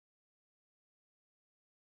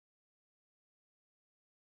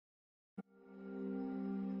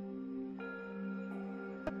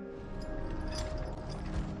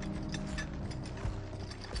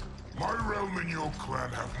realm and your clan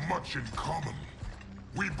have much in common.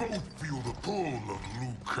 We both feel the pull of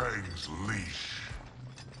Liu Kang's leash.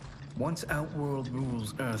 Once Outworld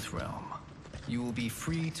rules Earthrealm, you will be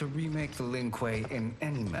free to remake the Lin Kuei in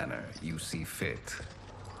any manner you see fit.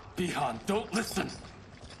 Bihan, don't listen!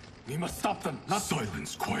 We must stop them, not—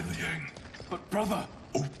 Silence, Kuai Liang. But brother—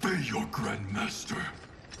 Obey your Grandmaster.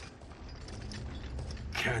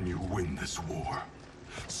 Can you win this war?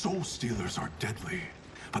 Soul Stealers are deadly,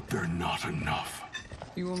 but they're not enough.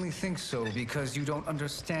 You only think so because you don't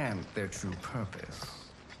understand their true purpose.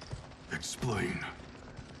 Explain.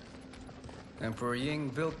 Emperor Ying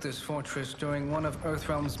built this fortress during one of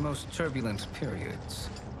Earthrealm's most turbulent periods.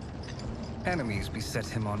 Enemies beset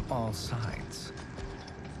him on all sides.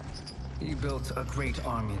 He built a great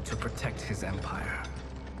army to protect his empire.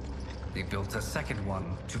 He built a second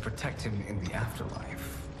one to protect him in the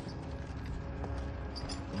afterlife.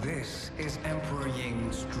 This is Emperor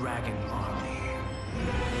Ying's Dragon Army.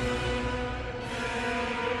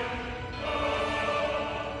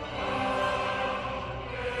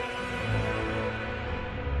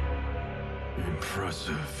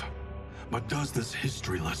 Impressive. But does this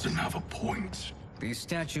history lesson have a point? These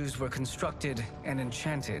statues were constructed and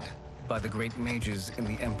enchanted by the great mages in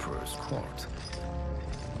the Emperor's court.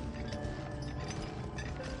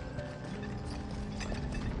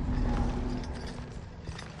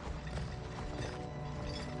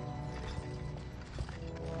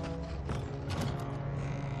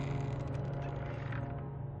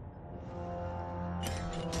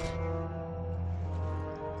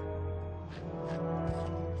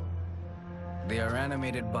 They are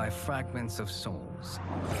animated by fragments of souls.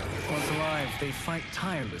 Once alive, they fight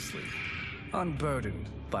tirelessly, unburdened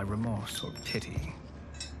by remorse or pity.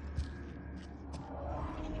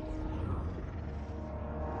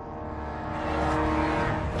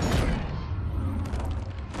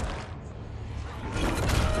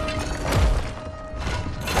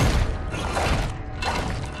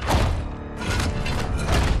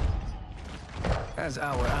 As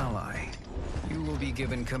our ally, you will be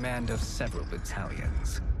given command of several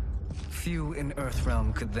battalions. Few in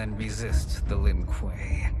Earthrealm could then resist the Lin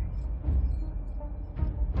Kuei.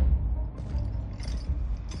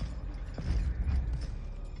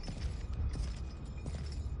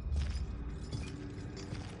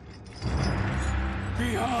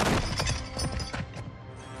 Bihan!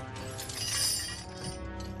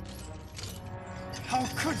 How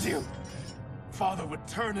could you? Father would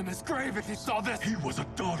turn in his grave if he saw this! He was a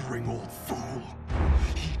doddering old fool.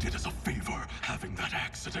 He did us a favor having that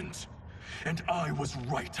accident. And I was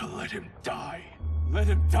right to let him die. Let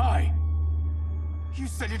him die? You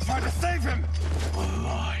said you tried to save him! A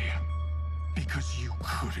lie. Because you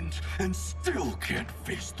couldn't and still can't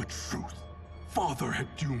face the truth. Father had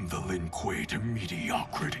doomed the Lin Kuei to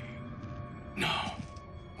mediocrity. Now,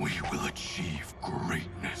 we will achieve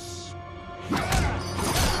greatness.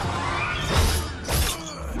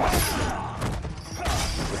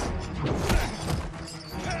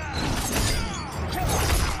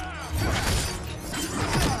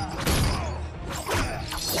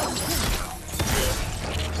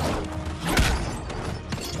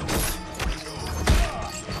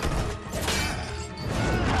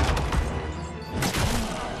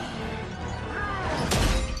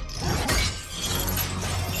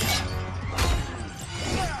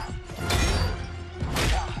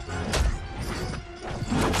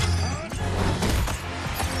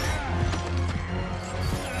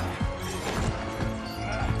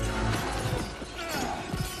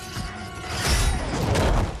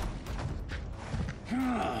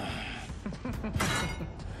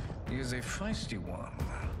 He is a feisty one.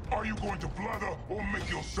 Are you going to blather or make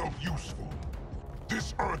yourself useful?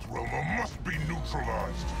 This Earthrealmer must be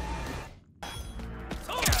neutralized.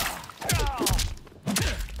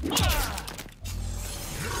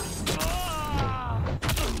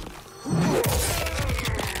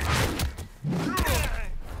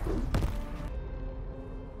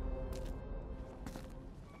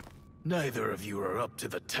 Neither of you are up to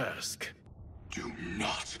the task. Do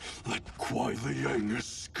not let Kuai Liang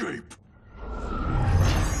escape.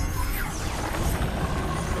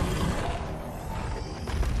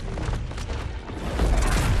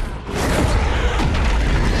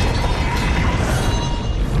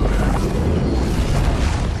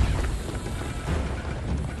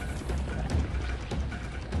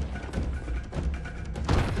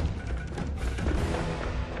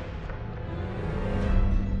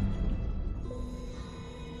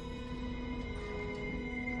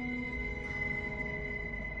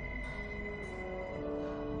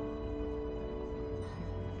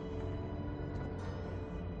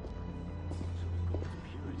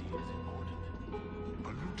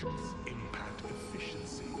 Its impact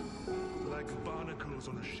efficiency. Like barnacles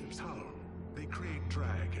on a ship's hull, they create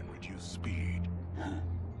drag and reduce speed.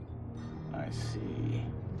 I see.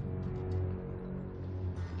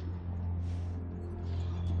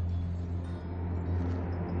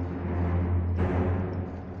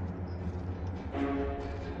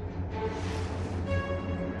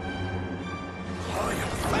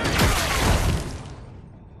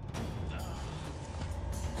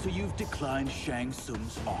 So you've declined Shang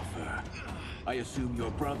Tsung's offer. I assume your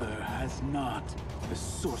brother has not. The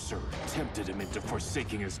sorcerer tempted him into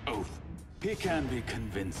forsaking his oath. He can be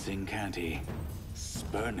convincing, can't he?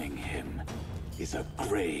 Spurning him is a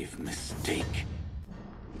grave mistake.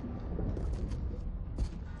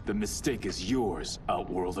 The mistake is yours,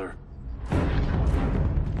 Outworlder.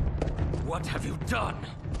 What have you done?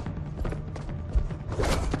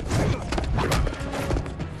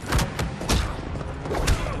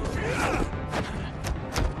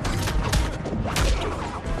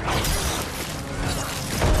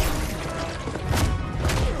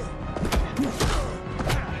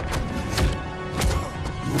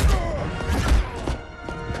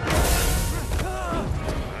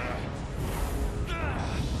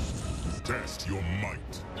 Test your might.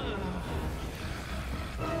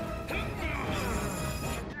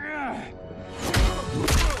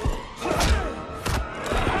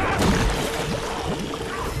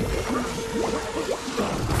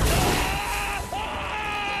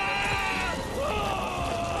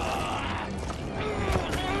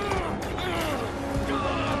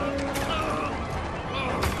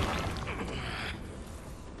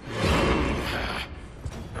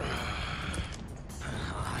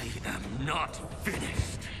 Not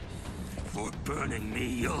finished. For burning me,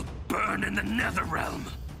 you'll burn in the Netherrealm.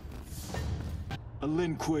 A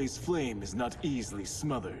Lin Kuei's flame is not easily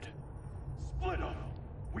smothered. Split up!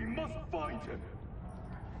 We must find him!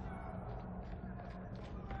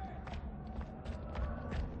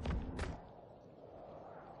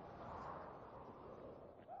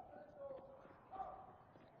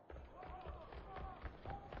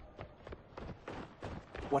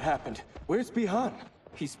 What happened? Where's Bihan?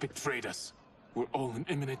 He's betrayed us. We're all in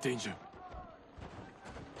imminent danger.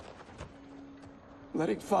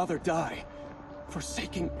 Letting Father die.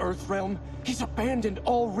 Forsaking Earthrealm. He's abandoned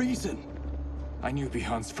all reason. I knew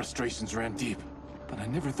Bihan's frustrations ran deep, but I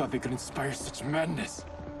never thought they could inspire such madness.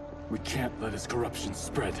 We can't let his corruption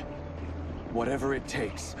spread. Whatever it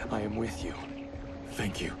takes, I am with you.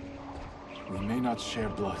 Thank you. We may not share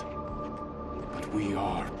blood, but we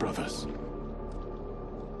are brothers.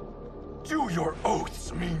 Do your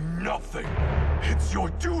oaths mean nothing? It's your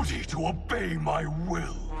duty to obey my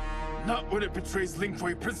will. Not when it betrays Lin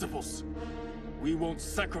Kuei principles. We won't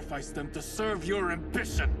sacrifice them to serve your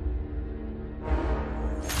ambition.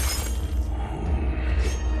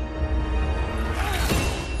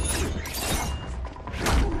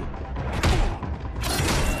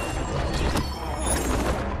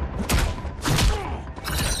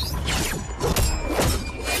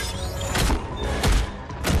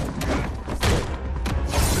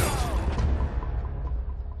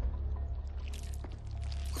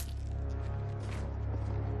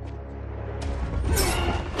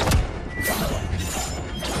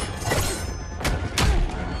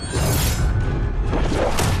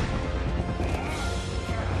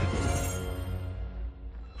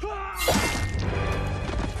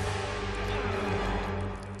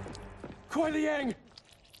 Kuei Liang!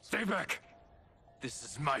 Stay back. This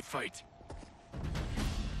is my fight.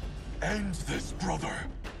 End this, brother.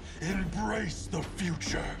 Embrace the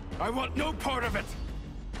future. I want no part of it!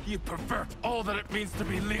 You pervert all that it means to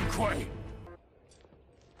be Lin Kuei!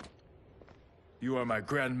 You are my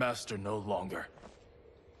Grand Master no longer.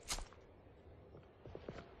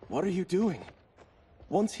 What are you doing?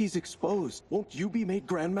 Once he's exposed, won't you be made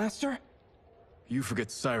Grandmaster? You forget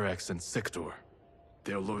Cyrax and Sector.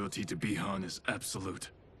 Their loyalty to Bihan is absolute.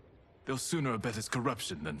 They'll sooner abet his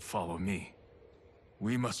corruption than follow me.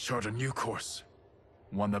 We must chart a new course.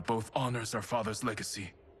 One that both honors our father's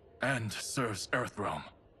legacy and serves Earthrealm.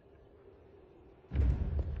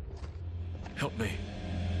 Help me.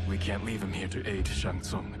 We can't leave him here to aid Shang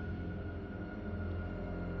Tsung.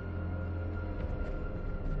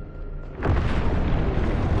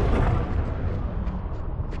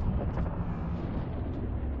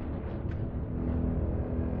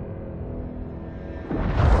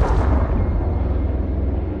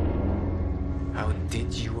 How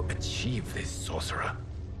did you achieve this, sorcerer?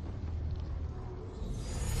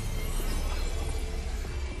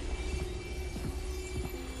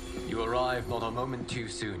 You arrived not a moment too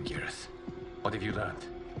soon, Gareth. What have you learned?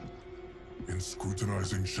 In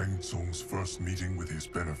scrutinizing Shang Tsung's first meeting with his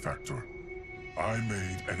benefactor, I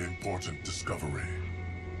made an important discovery.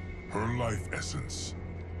 Her life essence,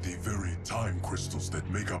 the very time crystals that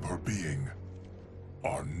make up her being,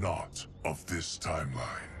 are not of this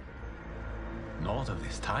timeline. Not of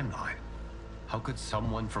this timeline? How could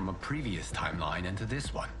someone from a previous timeline enter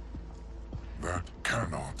this one? That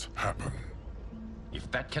cannot happen.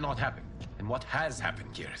 If that cannot happen, then what has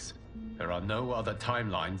happened, Gears? There are no other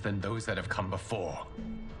timelines than those that have come before.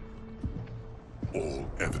 All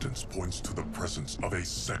evidence points to the presence of a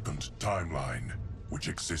second timeline, which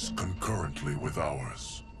exists concurrently with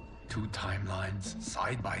ours. Two timelines,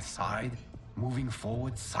 side by side, moving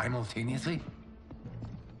forward simultaneously?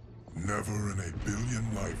 Never in a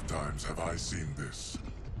billion lifetimes have I seen this.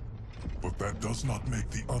 But that does not make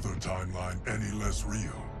the other timeline any less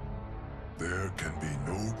real. There can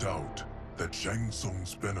be no doubt that Shang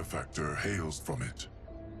Tsung's benefactor hails from it.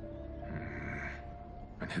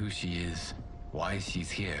 And who she is, why she's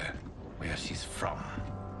here, where she's from.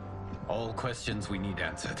 All questions we need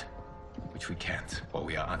answered, which we can't, or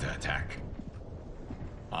we are under attack.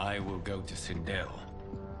 I will go to Sindel,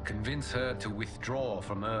 convince her to withdraw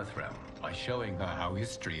from Earthrealm by showing her how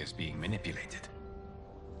history is being manipulated.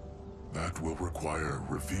 That will require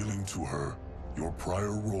revealing to her your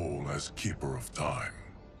prior role as Keeper of Time.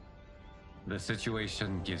 The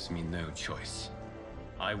situation gives me no choice.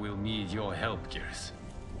 I will need your help, Gears,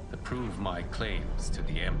 to prove my claims to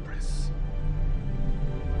the Empress.